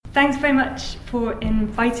Thanks very much for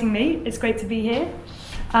inviting me. It's great to be here.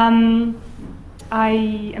 I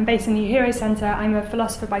am based in the Uehiro Centre. I'm a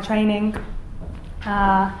philosopher by training.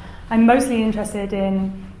 I'm mostly interested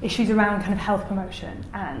in issues around kind of health promotion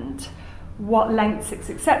and what lengths it's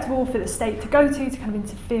acceptable for the state to go to kind of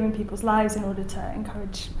interfere in people's lives in order to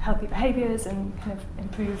encourage healthy behaviours and kind of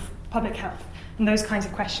improve public health and those kinds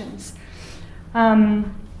of questions.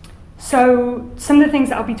 So some of the things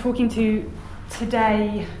that I'll be talking to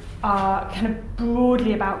today are kind of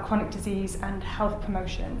broadly about chronic disease and health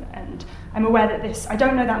promotion. And I'm aware that I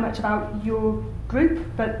don't know that much about your group,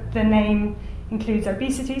 but the name includes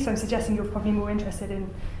obesity, so I'm suggesting you're probably more interested in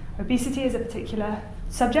obesity as a particular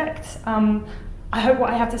subject. I hope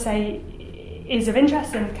what I have to say is of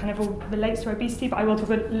interest and kind of all relates to obesity, but I will talk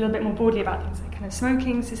a little bit more broadly about things like kind of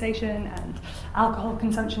smoking cessation and alcohol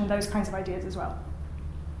consumption and those kinds of ideas as well.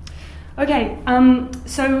 Okay,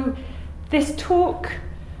 so this talk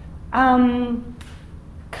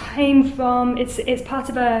came from, it's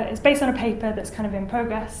based on a paper that's kind of in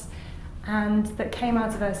progress and that came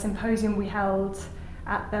out of a symposium we held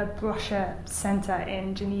at the Brocher Centre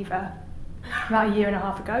in Geneva about a year and a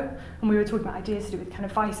half ago, and we were talking about ideas to do with kind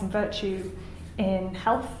of vice and virtue in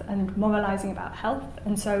health and moralising about health.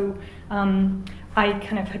 And so I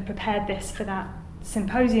kind of had prepared this for that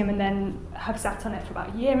symposium and then have sat on it for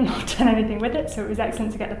about a year and not done anything with it, so it was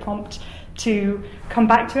excellent to get the prompt to come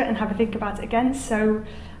back to it and have a think about it again. So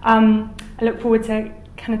I look forward to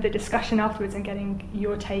kind of the discussion afterwards and getting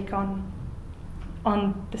your take on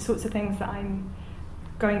the sorts of things that I'm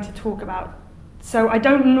going to talk about. So I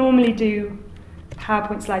don't normally do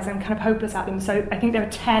PowerPoint slides, I'm kind of hopeless at them, so I think there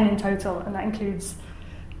are 10 in total, and that includes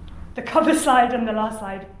the cover slide and the last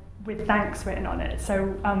slide with thanks written on it,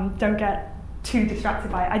 so don't get too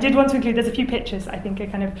distracted by it. I did want to include, there's a few pictures I think are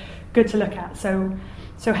kind of good to look at, so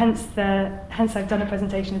hence I've done a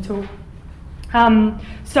presentation at all.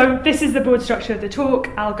 So this is the broad structure of the talk.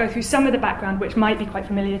 I'll go through some of the background which might be quite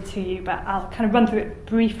familiar to you, but I'll kind of run through it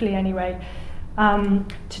briefly anyway,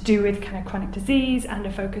 to do with kind of chronic disease and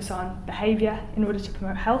a focus on behaviour in order to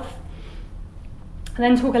promote health. And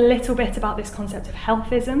then talk a little bit about this concept of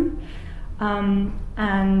healthism, and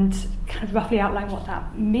kind of roughly outline what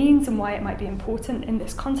that means and why it might be important in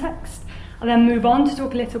this context. I'll then move on to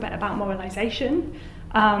talk a little bit about moralisation,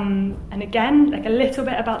 and again, like a little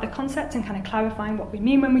bit about the concept and kind of clarifying what we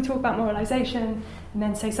mean when we talk about moralisation, and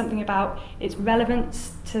then say something about its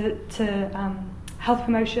relevance to health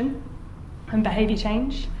promotion and behaviour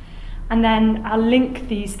change. And then I'll link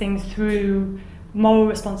these things through moral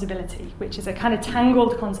responsibility, which is a kind of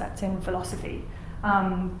tangled concept in philosophy.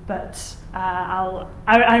 But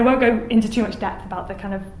I won't go into too much depth about the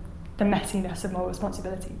kind of the messiness of moral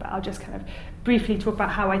responsibility, but I'll just kind of briefly talk about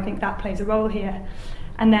how I think that plays a role here.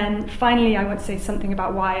 And then finally, I want to say something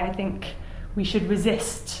about why I think we should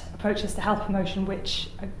resist approaches to health promotion which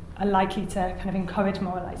are likely to kind of encourage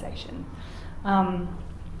moralisation,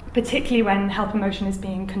 particularly when health promotion is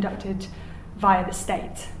being conducted via the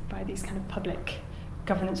state, by these kind of public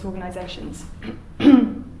governance organisations.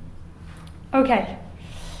 Okay.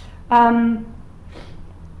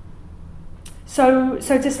 So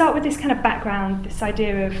to start with this kind of background, this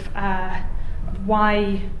idea of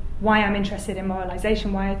why I'm interested in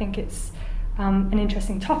moralisation, why I think it's an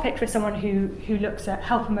interesting topic for someone who looks at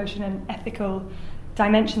health promotion and ethical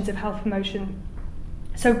dimensions of health promotion.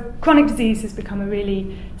 So chronic disease has become a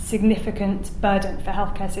really significant burden for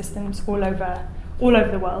healthcare systems all over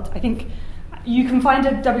the world. I think you can find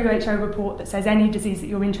a WHO report that says any disease that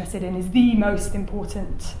you're interested in is the most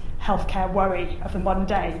important healthcare worry of the modern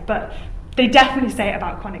day, but they definitely say it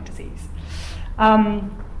about chronic disease.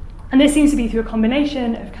 And this seems to be through a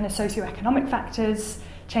combination of kind of socioeconomic factors,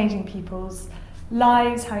 changing people's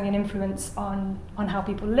lives, having an influence on how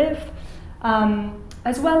people live,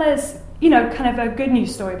 as well as, kind of a good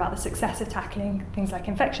news story about the success of tackling things like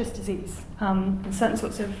infectious disease, and certain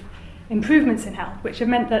sorts of improvements in health, which have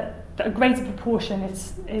meant that a greater proportion of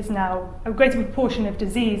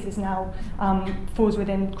disease is now falls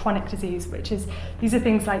within chronic disease, these are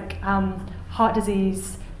things like heart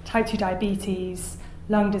disease, type 2 diabetes,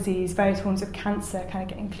 lung disease, various forms of cancer kind of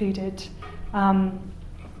get included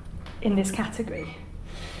in this category.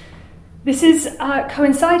 This is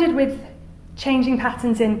coincided with changing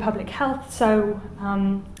patterns in public health. So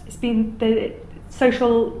it's been the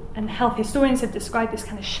social and health historians have described this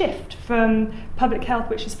kind of shift from public health,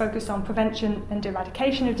 which is focused on prevention and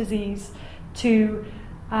eradication of disease, to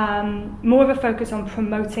more of a focus on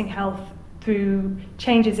promoting health through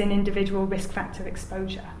changes in individual risk factor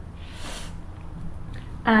exposure.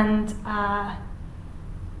 And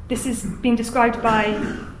this has been described by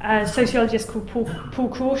a sociologist called Paul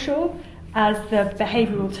Crawshaw as the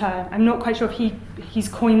behavioural turn. I'm not quite sure if he's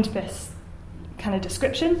coined this kind of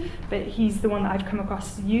description, but he's the one that I've come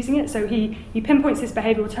across using it. So he pinpoints this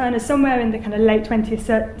behavioural turn as somewhere in the kind of late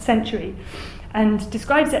 20th century and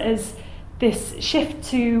describes it as this shift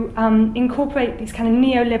to incorporate these kind of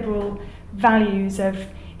neoliberal values of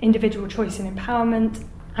individual choice and empowerment,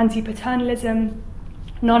 anti-paternalism,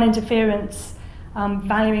 non-interference,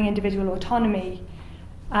 valuing individual autonomy,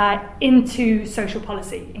 into social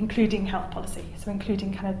policy, including health policy, so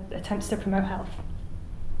including kind of attempts to promote health.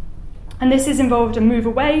 And this has involved a move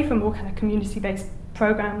away from more kind of community-based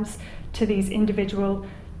programs to these individual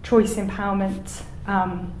choice empowerment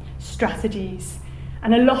strategies.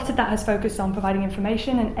 And a lot of that has focused on providing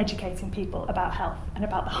information and educating people about health and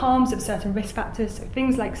about the harms of certain risk factors, so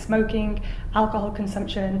things like smoking, alcohol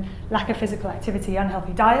consumption, lack of physical activity,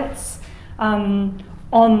 unhealthy diets,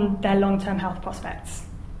 on their long-term health prospects.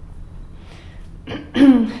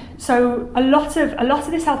 So a lot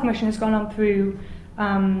of this health motion has gone on through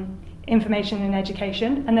information and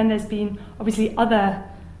education, and then there's been obviously other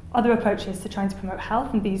approaches to trying to promote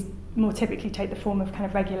health, and these more typically take the form of kind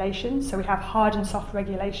of regulation. So we have hard and soft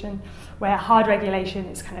regulation, where hard regulation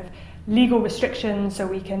is kind of legal restrictions, so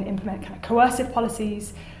we can implement kind of coercive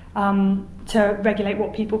policies to regulate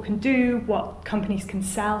what people can do, what companies can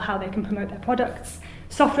sell, how they can promote their products.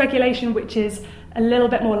 Soft regulation, which is a little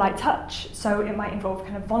bit more light touch, so it might involve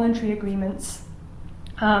kind of voluntary agreements.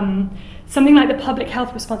 Something like the Public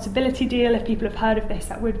Health Responsibility Deal, if people have heard of this,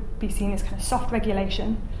 that would be seen as kind of soft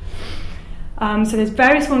regulation. So there's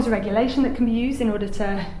various forms of regulation that can be used in order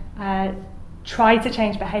to try to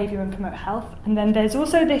change behaviour and promote health. And then there's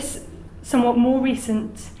also this somewhat more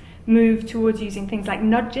recent move towards using things like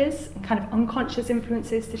nudges and kind of unconscious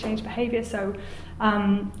influences to change behaviour. So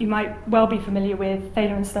you might well be familiar with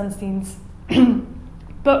Thaler and Sunstein's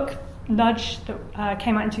book, Nudge, that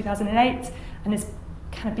came out in 2008 and has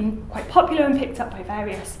kind of been quite popular and picked up by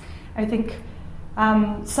various. I think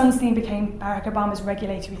Sunstein became Barack Obama's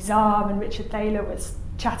regulatory czar, and Richard Thaler was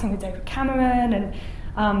chatting with David Cameron,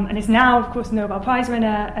 and is now, of course, a Nobel Prize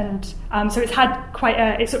winner, and so it's had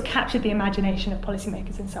it sort of captured the imagination of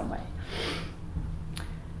policymakers in some way.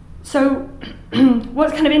 So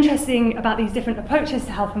what's kind of interesting about these different approaches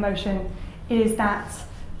to health promotion is that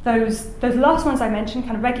those last ones I mentioned,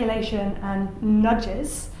 kind of regulation and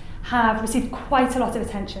nudges, have received quite a lot of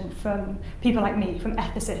attention from people like me, from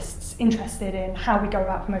ethicists interested in how we go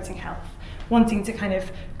about promoting health, wanting to kind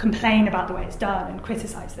of complain about the way it's done and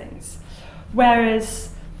criticise things.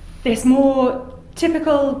 Whereas this more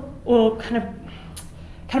typical or kind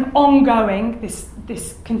of ongoing,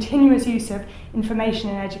 this continuous use of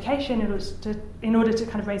information and education in order to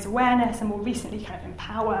kind of raise awareness and more recently kind of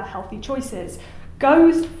empower healthy choices,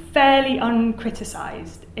 goes fairly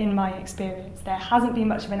uncriticised in my experience. There hasn't been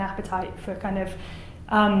much of an appetite for kind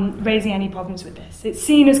of raising any problems with this. It's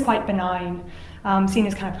seen as quite benign, seen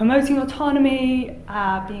as kind of promoting autonomy,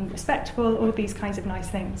 being respectful, all these kinds of nice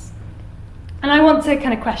things. And I want to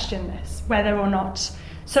kind of question this, whether or not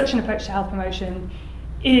such an approach to health promotion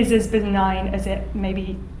is as benign as it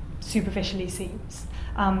maybe superficially seems.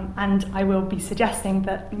 And I will be suggesting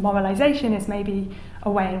that moralisation is maybe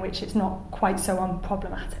a way in which it's not quite so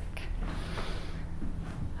unproblematic.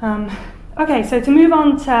 Okay, so to move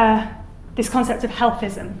on to this concept of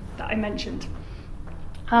healthism that I mentioned.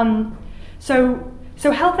 So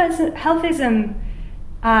healthism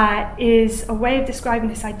is a way of describing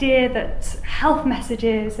this idea that health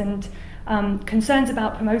messages and concerns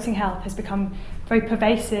about promoting health has become very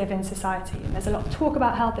pervasive in society, and there's a lot of talk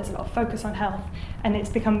about health, there's a lot of focus on health, and it's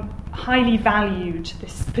become highly valued,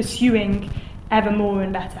 this pursuing ever more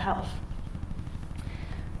and better health.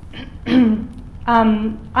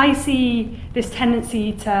 I see this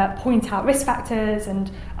tendency to point out risk factors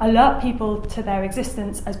and alert people to their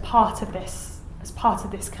existence as part of this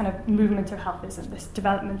kind of movement of healthism, this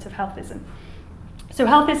development of healthism. So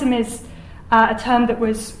healthism is a term that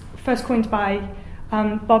was first coined by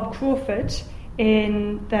Bob Crawford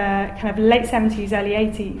in the kind of late 70s, early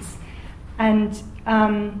 80s. And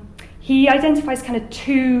he identifies kind of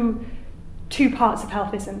two parts of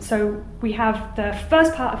healthism. So we have the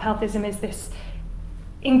first part of healthism is this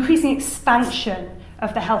increasing expansion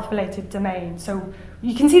of the health-related domain. So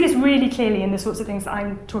you can see this really clearly in the sorts of things that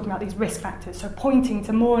I'm talking about, these risk factors. So pointing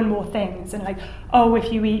to more and more things, and like, oh,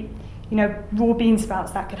 if you eat, raw bean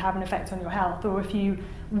sprouts, that could have an effect on your health. Or if you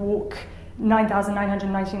walk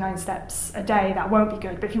 9,999 steps a day, that won't be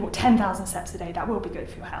good. But if you walk 10,000 steps a day, that will be good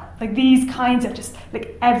for your health. Like these kinds of just,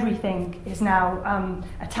 like everything is now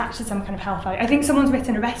attached to some kind of health value. I think someone's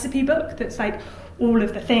written a recipe book that's like all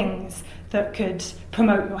of the things that could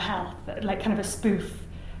promote your health, like kind of a spoof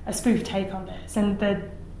take on this. And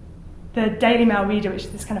the Daily Mail Reader, which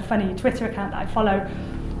is this kind of funny Twitter account that I follow,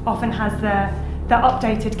 often has the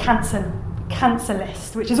updated cancer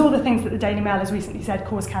list, which is all the things that the Daily Mail has recently said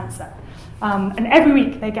cause cancer. And every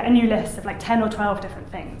week they get a new list of like 10 or 12 different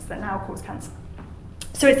things that now cause cancer.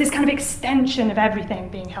 So it's this kind of extension of everything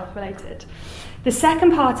being health-related. The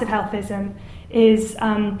second part of healthism is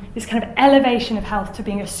this kind of elevation of health to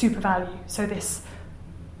being a super value. So this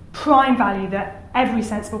prime value that every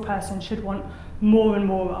sensible person should want more and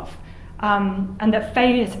more of. And that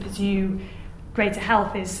failure to pursue greater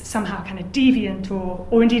health is somehow kind of deviant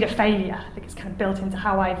or indeed a failure. I think it's kind of built into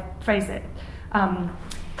how I phrase it.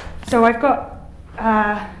 So I've got,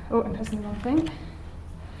 I'm pressing the wrong thing.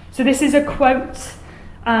 So this is a quote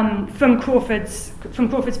from Crawford's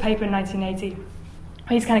paper in 1980.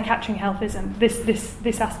 He's kind of capturing healthism,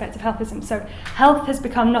 this aspect of healthism. So health has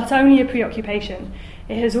become not only a preoccupation,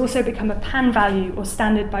 it has also become a pan-value or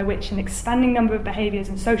standard by which an expanding number of behaviours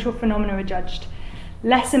and social phenomena are judged.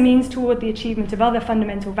 Less a means toward the achievement of other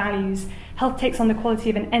fundamental values, health takes on the quality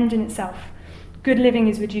of an end in itself. Good living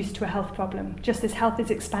is reduced to a health problem, just as health is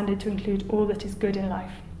expanded to include all that is good in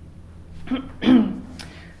life.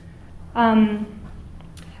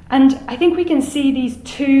 And I think we can see these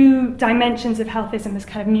two dimensions of healthism as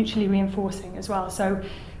kind of mutually reinforcing as well. So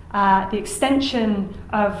the extension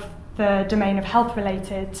of the domain of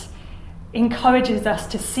health-related encourages us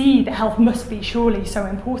to see that health must be surely so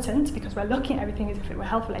important because we're looking at everything as if it were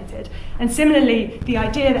health-related. And similarly, the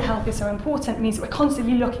idea that health is so important means that we're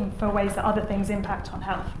constantly looking for ways that other things impact on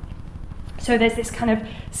health. So there's this kind of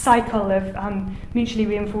cycle of mutually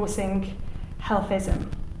reinforcing healthism.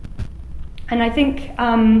 And I think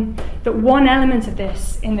that one element of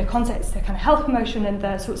this, in the context of kind of health promotion and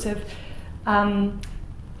the sorts of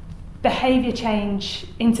behaviour change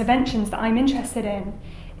interventions that I'm interested in,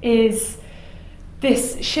 is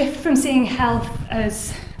this shift from seeing health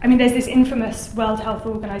as, there's this infamous World Health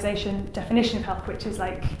Organization definition of health, which is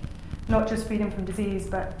like not just freedom from disease,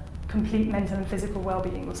 but complete mental and physical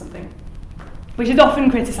well-being or something, which is often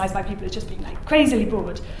criticised by people as just being like crazily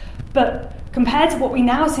broad. But compared to what we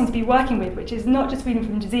now seem to be working with, which is not just freedom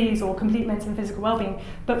from disease or complete mental and physical well-being,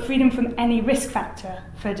 but freedom from any risk factor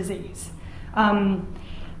for disease,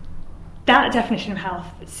 that definition of health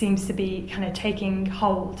seems to be kind of taking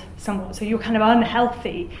hold somewhat. So you're kind of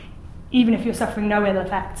unhealthy, even if you're suffering no ill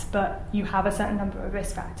effects, but you have a certain number of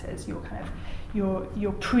risk factors.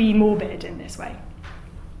 You're pre-morbid in this way.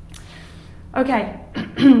 Okay.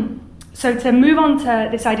 So to move on to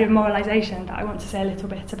this idea of moralization that I want to say a little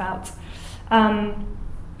bit about.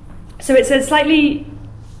 So it's a slightly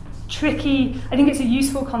tricky, I think it's a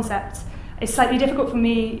useful concept. It's slightly difficult for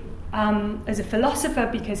me as a philosopher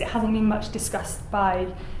because it hasn't been much discussed by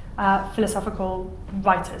philosophical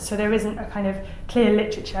writers. So there isn't a kind of clear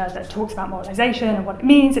literature that talks about moralization and what it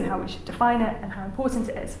means and how we should define it and how important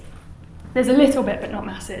it is. There's a little bit, but not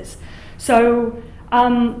masses. So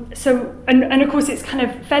of course it's kind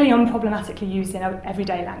of fairly unproblematically used in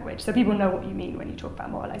everyday language. So people know what you mean when you talk about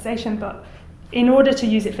moralization, but in order to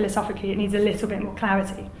use it philosophically, it needs a little bit more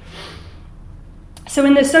clarity. So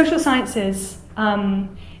in the social sciences,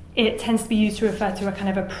 it tends to be used to refer to a kind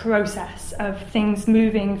of a process of things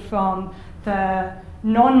moving from the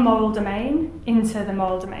non-moral domain into the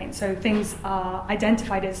moral domain. So things are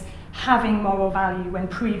identified as having moral value when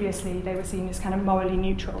previously they were seen as kind of morally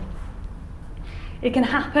neutral. It can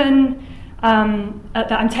happen,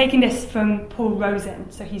 I'm taking this from Paul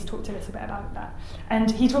Rosen, so he's talked a little bit about that.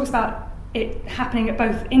 And he talks about it happening at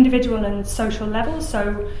both individual and social levels.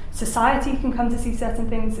 So society can come to see certain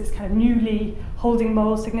things as kind of newly holding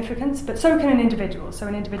moral significance, but so can an individual. So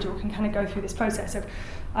an individual can kind of go through this process of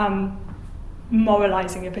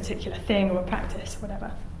moralizing a particular thing or a practice,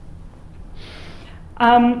 whatever.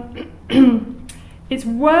 It's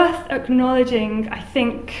worth acknowledging, I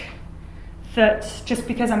think, that just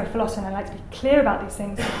because I'm a philosopher and I like to be clear about these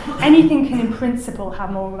things, anything can in principle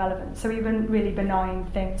have moral relevance, so even really benign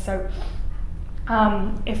things. So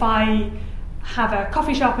if I have a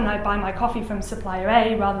coffee shop and I buy my coffee from supplier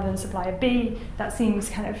A rather than supplier B, that seems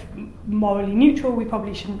kind of morally neutral. We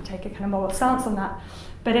probably shouldn't take a kind of moral stance on that.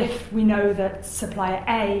 But if we know that supplier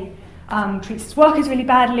A treats its workers really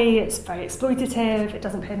badly, it's very exploitative, it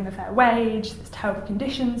doesn't pay them a fair wage, there's terrible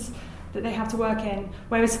conditions that they have to work in,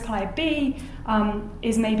 whereas supplier B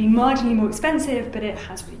is maybe marginally more expensive, but it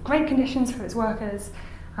has really great conditions for its workers.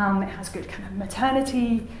 It has good kind of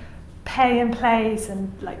maternity pay in place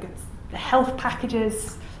and like the health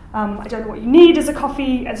packages. I don't know what you need as a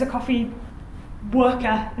coffee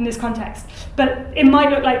worker in this context. But it might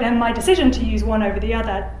look like then my decision to use one over the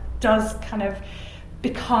other does kind of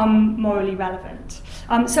become morally relevant.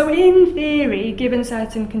 So in theory, given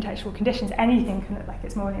certain contextual conditions, anything can look like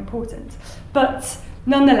it's morally important. But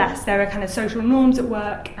nonetheless, there are kind of social norms at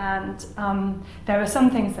work, and there are some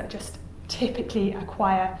things that just typically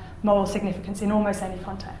acquire moral significance in almost any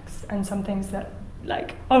context, and some things that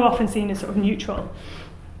are often seen as sort of neutral,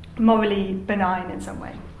 morally benign in some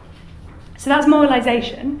way. So that's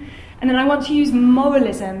moralization. And then I want to use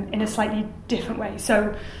moralism in a slightly different way.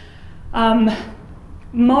 So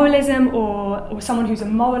moralism, or someone who's a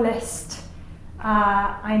moralist,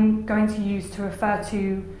 I'm going to use to refer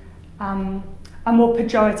to a more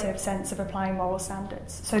pejorative sense of applying moral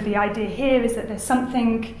standards. So the idea here is that there's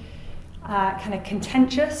something kind of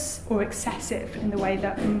contentious or excessive in the way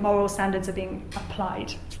that moral standards are being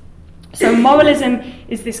applied. So moralism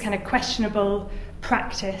is this kind of questionable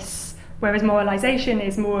practice, whereas moralization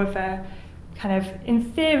is more of a kind of,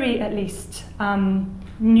 in theory at least,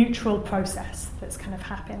 neutral process that's kind of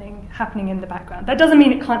happening in the background. That doesn't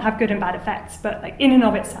mean it can't have good and bad effects, but in and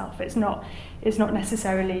of itself, it's not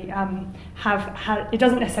necessarily it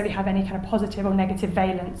doesn't necessarily have any kind of positive or negative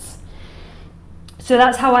valence. So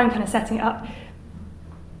that's how I'm kind of setting it up.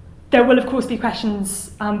 There will of course be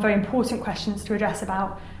questions, very important questions to address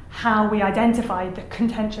about how we identify the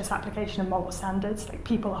contentious application of moral standards.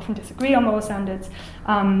 People often disagree on moral standards,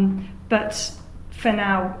 but for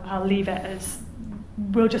now I'll leave it as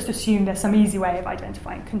we'll just assume there's some easy way of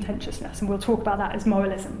identifying contentiousness, and we'll talk about that as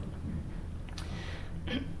moralism.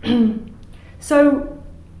 So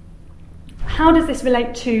how does this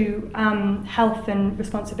relate to health and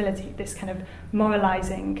responsibility, this kind of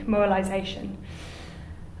moralization?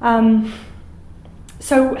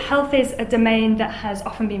 So health is a domain that has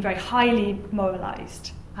often been very highly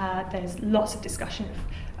moralized. There's lots of discussion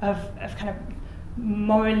of kind of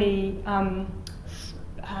morally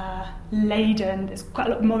laden, there's quite a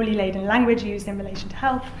lot of morally laden language used in relation to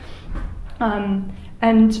health.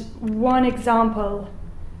 And one example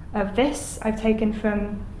of this I've taken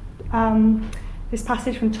from this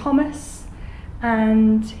passage from Thomas,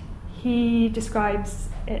 and he describes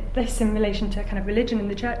this in relation to kind of religion in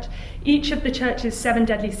the church. Each of the church's 7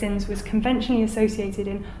 deadly sins was conventionally associated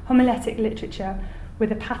in homiletic literature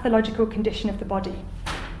with a pathological condition of the body.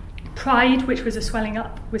 Pride, which was a swelling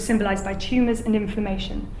up, was symbolised by tumours and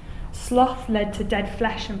inflammation. Sloth led to dead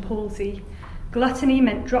flesh and palsy. Gluttony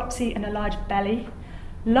meant dropsy and a large belly.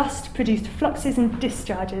 Lust produced fluxes and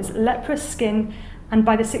discharges, leprous skin, and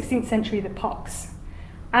by the 16th century, the pox.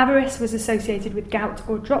 Avarice was associated with gout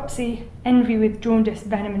or dropsy, envy with jaundice,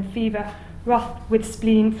 venom and fever, wrath with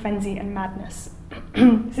spleen, frenzy and madness.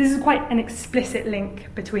 So this is quite an explicit link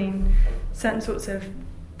between certain sorts of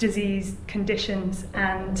disease conditions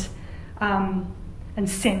and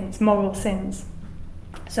sins, moral sins.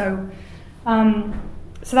 So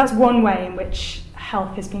that's one way in which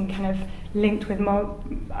health has been kind of linked with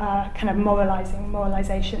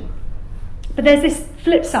moralization. But there's this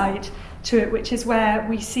flip side to it, which is where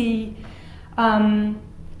we see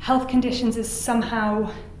health conditions as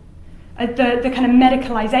somehow the kind of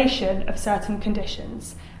medicalization of certain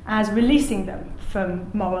conditions as releasing them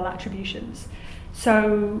from moral attributions.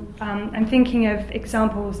 So I'm thinking of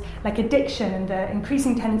examples like addiction and the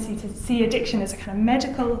increasing tendency to see addiction as a kind of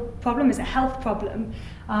medical problem, as a health problem,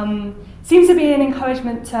 seems to be an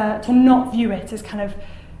encouragement to not view it as kind of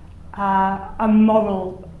a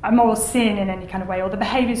moral sin in any kind of way, or the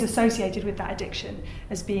behaviours associated with that addiction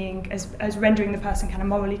as being as rendering the person kind of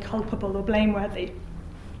morally culpable or blameworthy.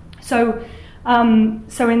 So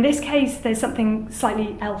in this case, there's something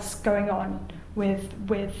slightly else going on with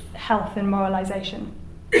health and moralization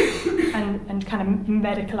and kind of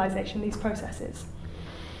medicalization, these processes.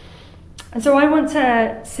 And so I want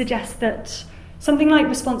to suggest that something like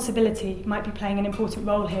responsibility might be playing an important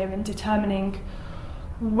role here in determining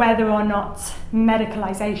whether or not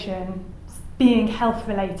medicalization, being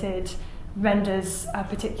health-related, renders a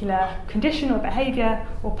particular condition or behaviour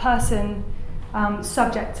or person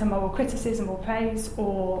subject to moral criticism or praise,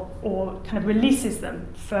 or kind of releases them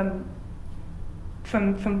from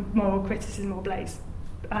moral criticism or praise.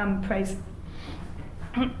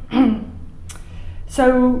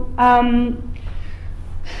 So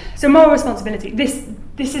moral responsibility. This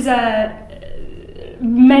is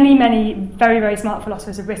many very, very smart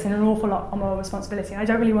philosophers have written an awful lot on moral responsibility. I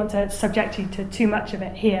don't really want to subject you to too much of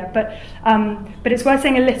it here, but it's worth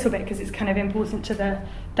saying a little bit because it's kind of important to the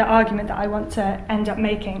argument that I want to end up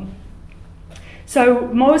making. So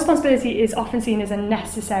moral responsibility is often seen as a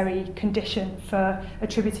necessary condition for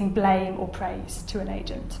attributing blame or praise to an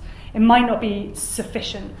agent. It might not be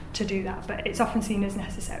sufficient to do that, but it's often seen as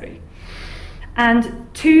necessary. And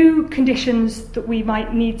two conditions that we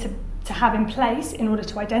might need to have in place in order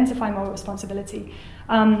to identify moral responsibility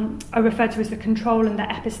are referred to as the control and the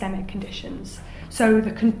epistemic conditions. So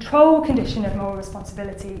the control condition of moral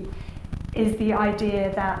responsibility is the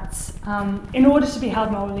idea that in order to be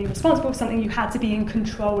held morally responsible for something, you had to be in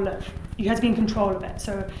control of it.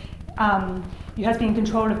 So you had to be in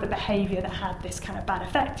control of the behaviour that had this kind of bad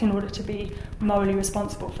effect in order to be morally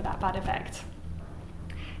responsible for that bad effect.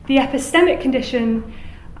 The epistemic condition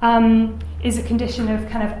is a condition of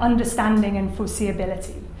kind of understanding and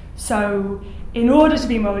foreseeability. So in order to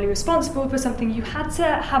be morally responsible for something, you had to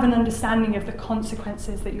have an understanding of the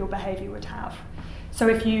consequences that your behaviour would have. So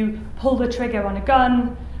if you pull the trigger on a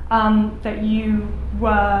gun that you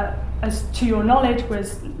were, as to your knowledge,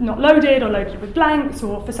 was not loaded or loaded with blanks,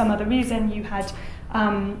 or for some other reason you had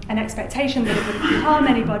an expectation that it wouldn't harm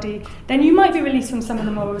anybody, then you might be released from some of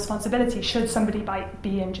the moral responsibility should somebody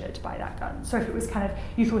be injured by that gun. So if it was kind of,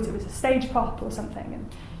 you thought it was a stage prop or something, and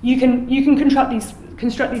you can construct these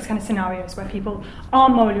kind of scenarios where people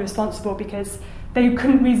aren't morally responsible because they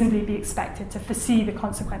couldn't reasonably be expected to foresee the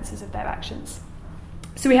consequences of their actions.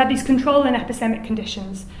 So we have these control and epistemic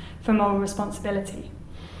conditions for moral responsibility.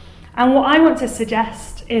 And what I want to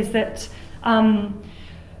suggest is that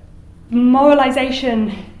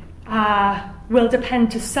moralisation will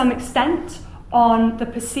depend to some extent on the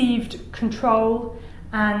perceived control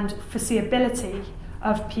and foreseeability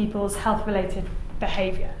of people's health-related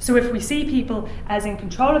behaviour. So if we see people as in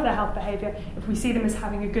control of their health behaviour, if we see them as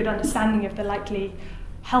having a good understanding of the likely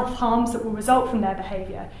health harms that will result from their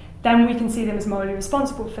behaviour, then we can see them as morally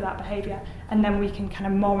responsible for that behaviour, and then we can kind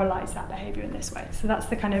of moralise that behaviour in this way. So that's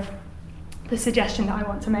the kind of the suggestion that I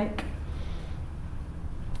want to make.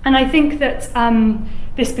 And I think that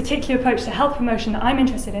this particular approach to health promotion that I'm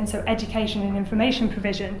interested in, so education and information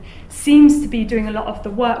provision, seems to be doing a lot of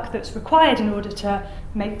the work that's required in order to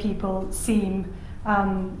make people seem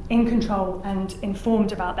in control and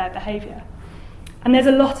informed about their behaviour. And there's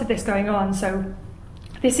a lot of this going on. So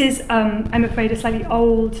this is, I'm afraid, a slightly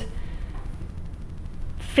old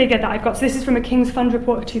figure that I've got. So this is from a King's Fund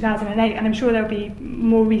report of 2008, and I'm sure there'll be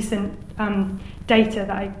more recent data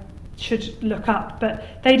that I should look up.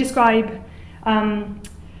 But they describe the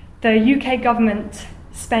UK government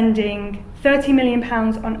spending £30 million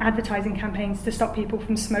on advertising campaigns to stop people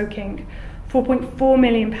from smoking, £4.4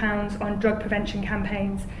 million on drug prevention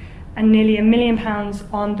campaigns, and nearly £1 million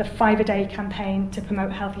on the 5 a day campaign to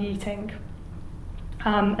promote healthy eating.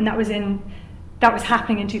 And that was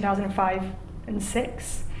happening in 2005 and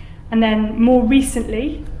 6. And then more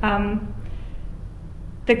recently,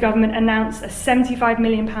 the government announced a £75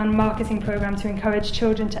 million marketing programme to encourage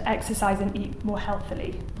children to exercise and eat more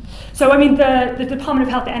healthily. So, I mean, the Department of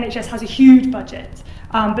Health, the NHS, has a huge budget,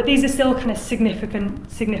 but these are still kind of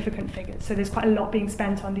significant figures. So there's quite a lot being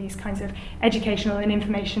spent on these kinds of educational and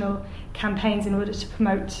informational campaigns in order to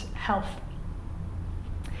promote health.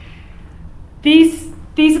 These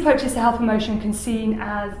approaches to health promotion can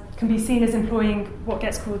be seen as employing what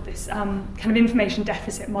gets called this kind of information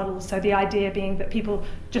deficit model. So the idea being that people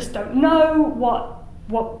just don't know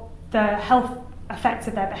what the health effects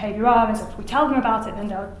of their behaviour are, and so if we tell them about it, then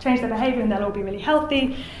they'll change their behaviour and they'll all be really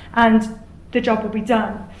healthy, and the job will be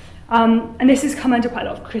done. And this has come under quite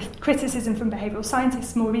a lot of criticism from behavioural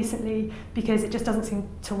scientists more recently, because it just doesn't seem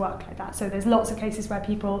to work like that. So there's lots of cases where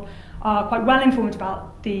people are quite well informed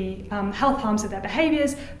about the health harms of their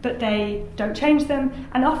behaviours, but they don't change them,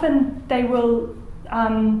 and often they will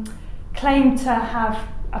claim to have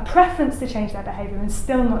a preference to change their behaviour and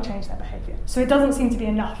still not change their behaviour. So it doesn't seem to be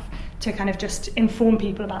enough to kind of just inform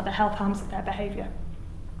people about the health harms of their behaviour.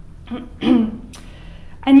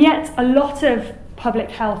 And yet a lot of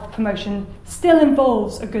public health promotion still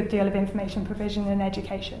involves a good deal of information provision and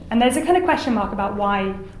education. And there's a kind of question mark about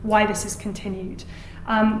why this has continued.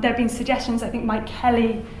 There have been suggestions, I think Mike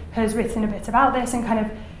Kelly has written a bit about this, and kind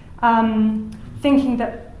of thinking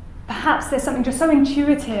that perhaps there's something just so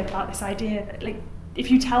intuitive about this idea that, like, if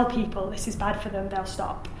you tell people this is bad for them, they'll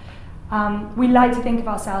stop. We like to think of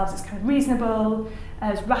ourselves as kind of reasonable,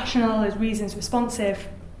 as rational, as reasons-responsive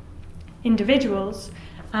individuals,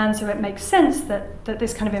 and so it makes sense that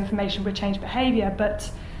this kind of information would change behaviour, but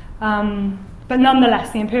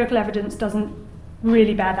nonetheless, the empirical evidence doesn't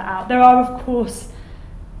really bear that out. There are, of course,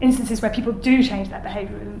 instances where people do change their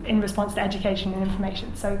behaviour in response to education and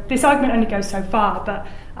information. So this argument only goes so far, but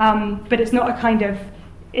it's not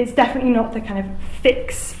it's definitely not the kind of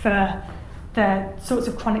fix for the sorts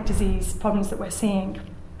of chronic disease problems that we're seeing.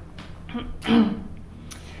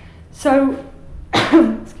 So,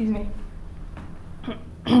 excuse me.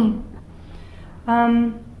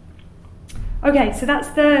 Okay, so that's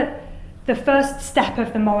the first step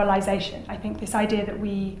of the moralization. I think this idea that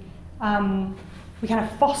we kind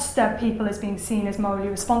of foster people as being seen as morally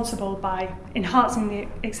responsible by enhancing the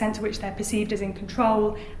extent to which they're perceived as in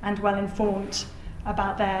control and well informed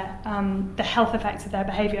about their the health effects of their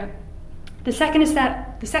behaviour. The second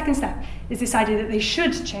step is this idea that they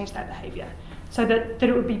should change their behaviour, so that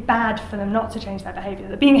it would be bad for them not to change their behaviour,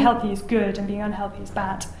 that being healthy is good and being unhealthy is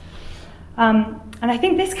bad. And I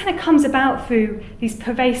think this kind of comes about through these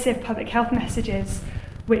pervasive public health messages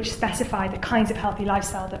which specify the kinds of healthy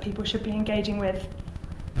lifestyle that people should be engaging with.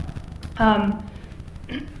 And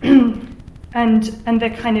the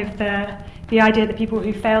kind of the idea that people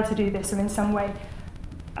who fail to do this are in some way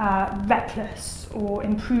reckless or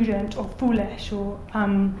imprudent or foolish or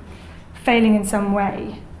failing in some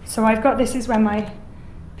way. So I've got, this is where my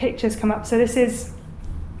pictures come up. So this is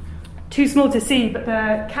too small to see, but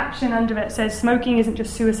the caption under it says, "Smoking isn't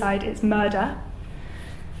just suicide, it's murder."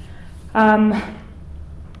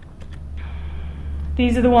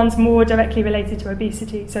 These are the ones more directly related to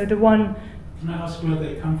obesity. So the one... Can I ask where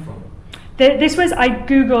they come from? This was, I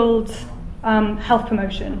Googled health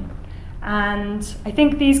promotion. And I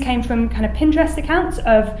think these came from kind of Pinterest accounts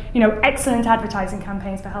of, excellent advertising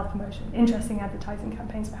campaigns for health promotion, interesting advertising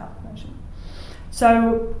campaigns for health promotion.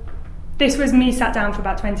 So this was me sat down for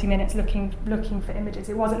about 20 minutes looking for images.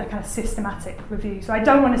 It wasn't a kind of systematic review. So I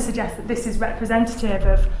don't want to suggest that this is representative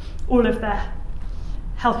of all of the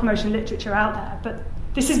health promotion literature out there, but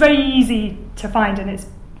this is very easy to find and it's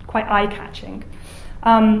quite eye-catching.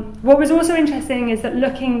 What was also interesting is that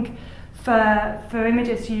looking for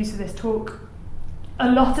images to use for this talk, a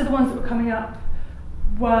lot of the ones that were coming up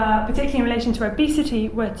were, particularly in relation to obesity,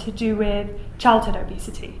 were to do with childhood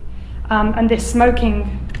obesity. And the smoking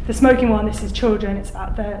one, this is children, it's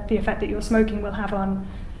about the effect that your smoking will have on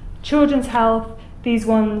children's health. These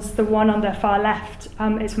ones, the one on the far left,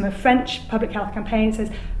 is from a French public health campaign. It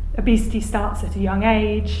says, obesity starts at a young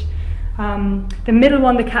age. The middle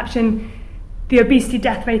one, the caption, the obesity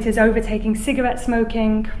death rate is overtaking cigarette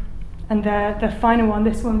smoking. And the final one,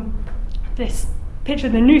 this picture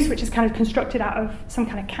of the noose, which is kind of constructed out of some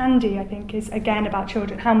kind of candy, I think, is again about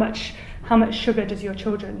children. How much sugar does your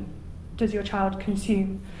child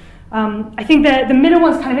consume? I think the middle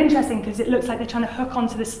one's kind of interesting because it looks like they're trying to hook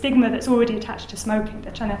onto the stigma that's already attached to smoking.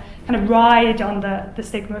 They're trying to kind of ride on the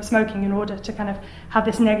stigma of smoking in order to kind of have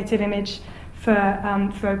this negative image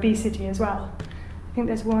for obesity as well. I think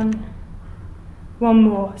there's one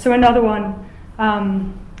more. So another one,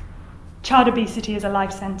 child obesity is a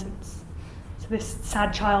life sentence. So this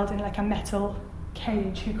sad child in like a metal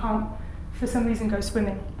cage who can't, for some reason, go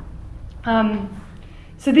swimming.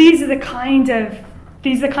 So these are the kinds of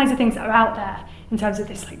things that are out there in terms of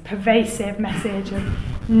this like pervasive message of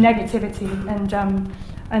negativity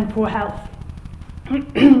and poor health.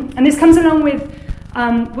 And this comes along with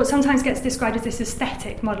what sometimes gets described as this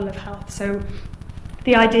aesthetic model of health. So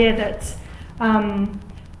the idea that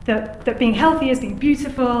being healthy is being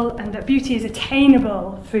beautiful and that beauty is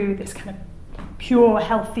attainable through this kind of pure,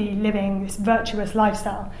 healthy living, this virtuous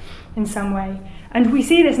lifestyle in some way. And we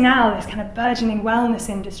see this now, this kind of burgeoning wellness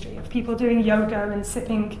industry of people doing yoga and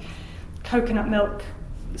sipping coconut milk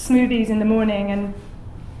smoothies in the morning and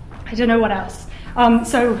I don't know what else.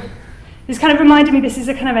 So this kind of reminded me, this is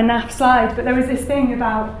a kind of a naff slide, but there was this thing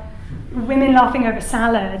about women laughing over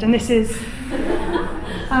salad, and this is...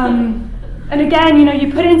 and again,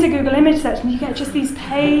 you put it into Google image search and you get just these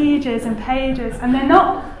pages and pages, and they're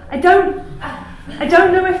not... I don't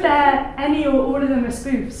know if they're any or all of them are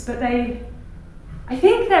spoofs, but I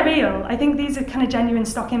think they're real. I think these are kind of genuine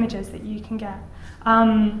stock images that you can get.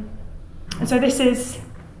 And so this is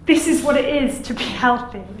what it is to be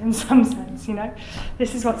healthy in some sense,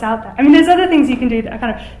 This is what's out there. I mean, there's other things you can do that are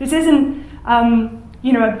kind of... This isn't,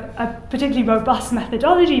 a particularly robust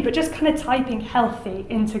methodology, but just kind of typing healthy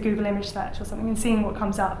into Google image search or something and seeing what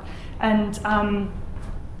comes up. And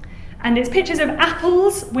it's pictures of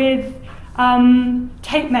apples with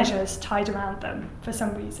tape measures tied around them for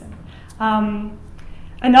some reason.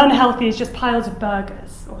 And unhealthy is just piles of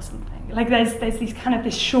burgers or something. Like there's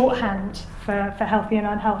this shorthand for healthy and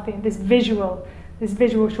unhealthy, and this visual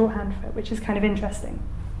shorthand for it, which is kind of interesting.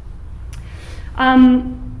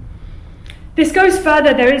 This goes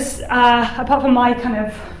further. There is, apart from my kind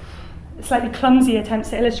of slightly clumsy attempts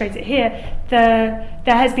to illustrate it here, there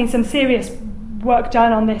has been some serious work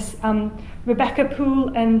done on this. Rebecca Poole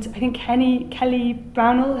and I think Kelly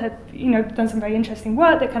Brownell have done some very interesting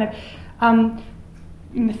work that kind of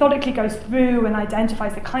methodically goes through and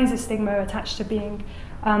identifies the kinds of stigma attached to being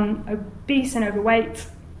obese and overweight,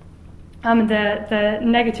 the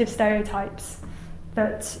negative stereotypes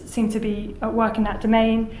that seem to be at work in that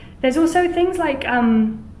domain. There's also things like,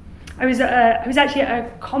 I was actually at a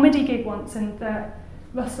comedy gig once, and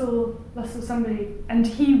Russell somebody, and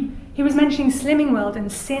he was mentioning Slimming World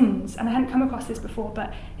and sins, and I hadn't come across this before,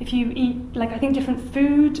 but if you eat, like, I think different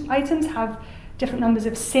food items have different numbers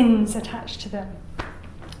of sins attached to them,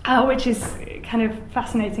 which is kind of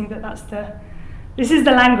fascinating that this is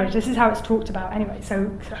the language, this is how it's talked about anyway.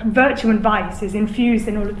 So virtue and vice is infused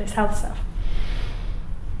in all of this health stuff.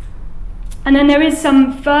 And then there is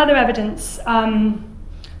some further evidence from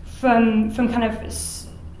kind of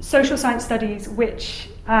social science studies which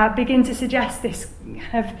begin to suggest this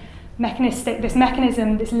kind of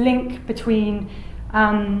mechanism, this link between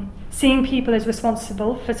seeing people as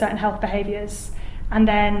responsible for certain health behaviours, and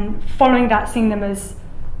then following that seeing them as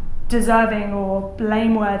deserving or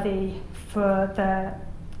blameworthy for the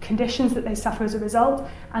conditions that they suffer as a result,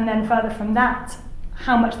 and then further from that,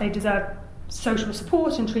 how much they deserve social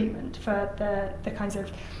support and treatment for the kinds of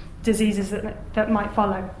diseases that might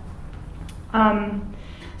follow.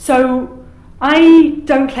 So I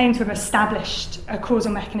don't claim to have established a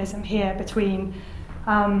causal mechanism here between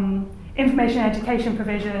information and education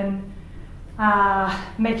provision,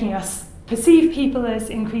 making us perceive people as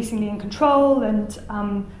increasingly in control and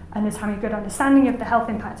as having a good understanding of the health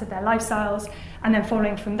impact of their lifestyles, and then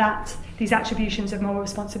following from that, these attributions of moral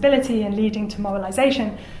responsibility and leading to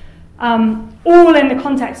moralization, all in the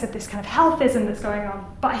context of this kind of healthism that's going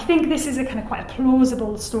on. But I think this is a kind of quite a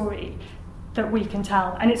plausible story that we can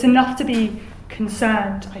tell, and it's enough to be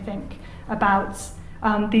concerned, I think, about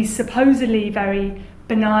these supposedly very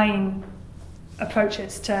benign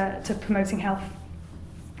approaches to promoting health.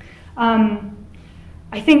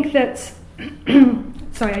 I think that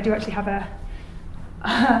sorry, I do actually have a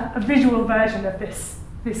visual version of this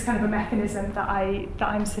kind of a mechanism that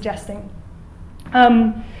I'm suggesting.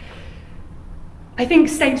 I think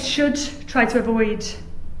states should try to avoid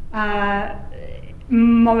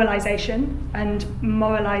moralization and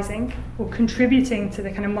moralizing, or contributing to the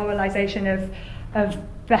kind of moralization of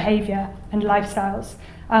behavior and lifestyles.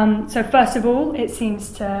 So first of all, it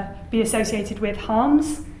seems to be associated with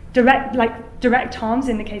harms, direct harms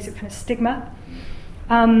in the case of kind of stigma.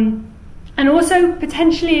 And also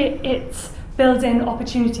potentially it builds in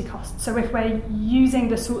opportunity costs. So if we're using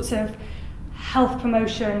the sorts of health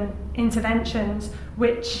promotion interventions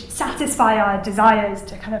which satisfy our desires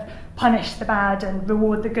to kind of punish the bad and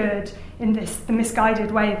reward the good in the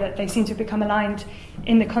misguided way that they seem to become aligned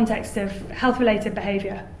in the context of health-related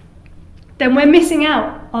behaviour, then we're missing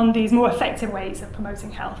out on these more effective ways of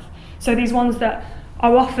promoting health. So these ones that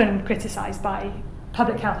are often criticised by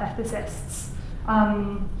public health ethicists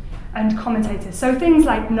and commentators. So things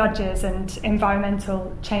like nudges and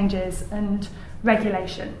environmental changes and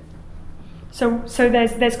regulation. So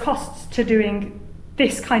there's costs to doing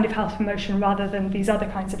this kind of health promotion rather than these other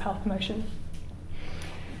kinds of health promotion.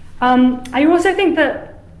 I also think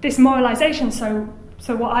that this moralization,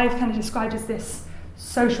 so what I've kind of described as this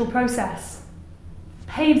social process,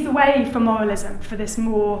 paves the way for moralism, for this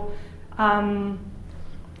more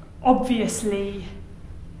obviously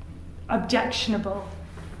objectionable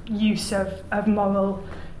use of moral,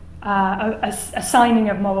 assigning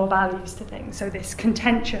of moral values to things, so this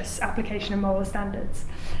contentious application of moral standards.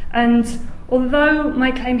 And although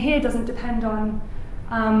my claim here doesn't depend on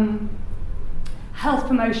health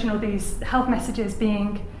promotion or these health messages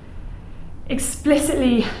being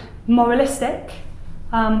explicitly moralistic,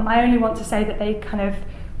 I only want to say that they kind of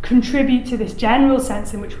contribute to this general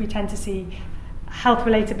sense in which we tend to see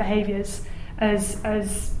health-related behaviours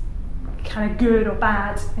as kind of good or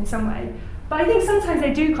bad in some way. But I think sometimes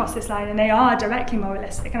they do cross this line and they are directly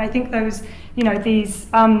moralistic. And I think those,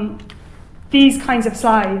 these kinds of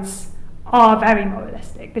slides are very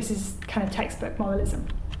moralistic. This is kind of textbook moralism.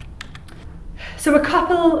 So a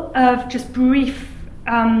couple of just brief,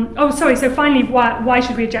 so finally, why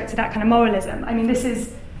should we object to that kind of moralism? I mean, this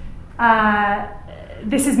is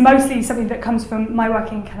mostly something that comes from my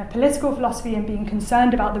work in kind of political philosophy and being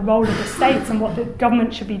concerned about the role of the state and what the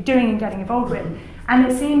government should be doing and getting involved with. And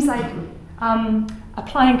it seems like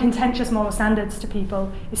applying contentious moral standards to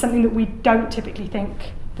people is something that we don't typically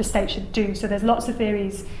think the state should do. So there's lots of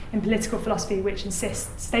theories in political philosophy which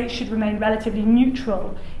insist states should remain relatively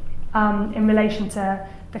neutral in relation to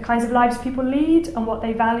the kinds of lives people lead and what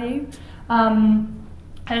they value.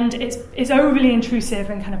 And it's overly intrusive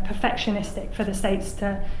and kind of perfectionistic for states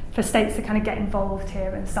to kind of get involved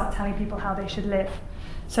here and start telling people how they should live.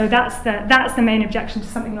 So that's the main objection to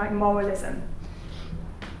something like moralism.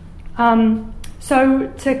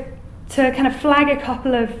 So to kind of flag a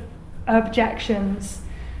couple of objections,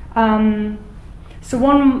 so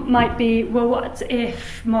one might be, well, what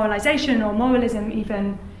if moralization or moralism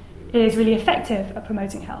even is really effective at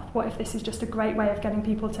promoting health? What if this is just a great way of getting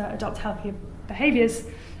people to adopt healthier behaviours?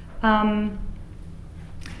 And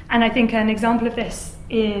I think an example of this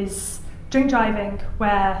is drink driving,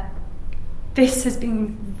 where this has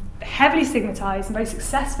been heavily stigmatised and very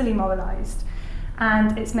successfully moralised,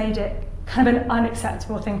 and it's made it kind of an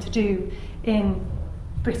unacceptable thing to do in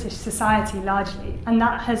British society largely, and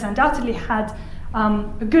that has undoubtedly had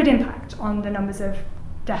a good impact on the numbers of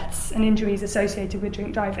deaths and injuries associated with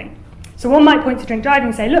drink driving. So one might point to drink driving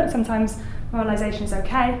and say, look, sometimes moralisation is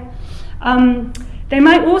okay. They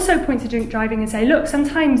might also point to drink driving and say, look,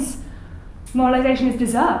 sometimes moralisation is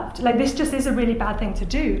deserved. Like, this just is a really bad thing to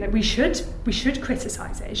do. Like, we should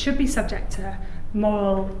criticise it. It should be subject to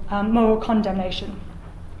moral condemnation.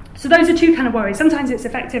 So those are two kind of worries. Sometimes it's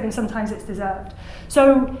effective and sometimes it's deserved.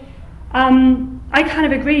 So I kind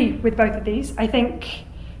of agree with both of these. I think,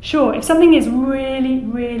 sure, if something is really,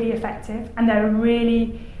 really effective and there are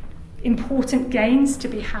really important gains to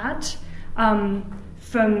be had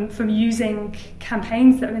from using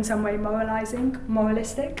campaigns that are in some way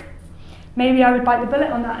moralistic, maybe I would bite the bullet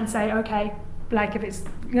on that and say, okay, like if it's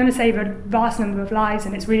going to save a vast number of lives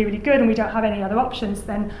and it's really, really good and we don't have any other options,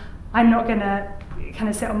 then I'm not going to kind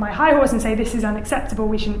of sit on my high horse and say this is unacceptable,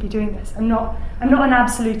 we shouldn't be doing this. I'm not an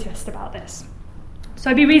absolutist about this. So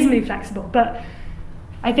I'd be reasonably flexible, but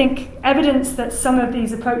I think evidence that some of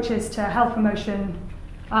these approaches to health promotion,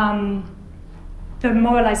 the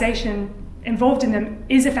moralisation involved in them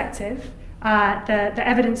is effective. The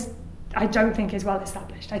evidence I don't think is well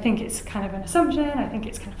established. I think it's kind of an assumption, I think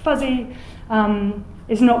it's kind of fuzzy.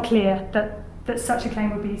 It's not clear that such a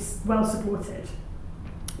claim would be well supported.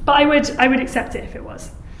 But I would accept it if it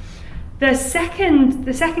was. The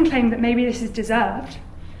second claim that maybe this is deserved,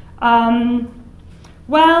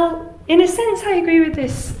 well, in a sense I agree with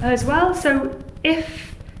this as well. So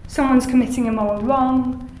if someone's committing a moral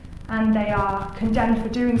wrong and they are condemned for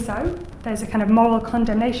doing so, there's a kind of moral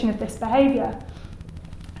condemnation of this behaviour,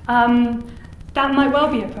 that might well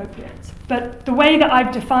be appropriate. But the way that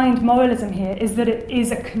I've defined moralism here is that it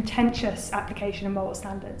is a contentious application of moral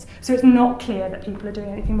standards. So it's not clear that people are doing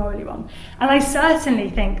anything morally wrong. And I certainly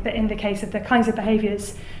think that in the case of the kinds of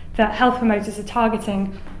behaviours that health promoters are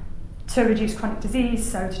targeting to reduce chronic disease,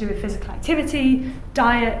 so to do with physical activity,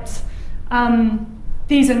 diet,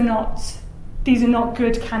 these are not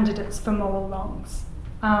good candidates for moral wrongs.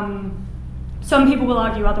 Some people will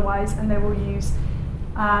argue otherwise, and they will use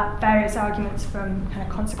various arguments from kind of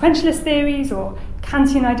consequentialist theories or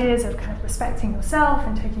Kantian ideas of kind of respecting yourself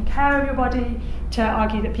and taking care of your body to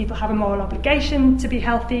argue that people have a moral obligation to be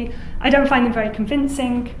healthy. I don't find them very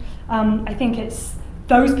convincing. I think it's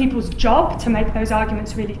those people's job to make those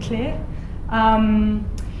arguments really clear.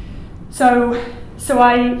 So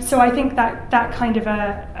I think that kind of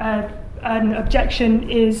an objection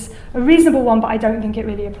is a reasonable one, but I don't think it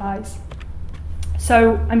really applies.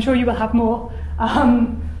 So I'm sure you will have more.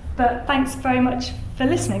 But thanks very much for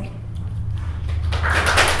listening.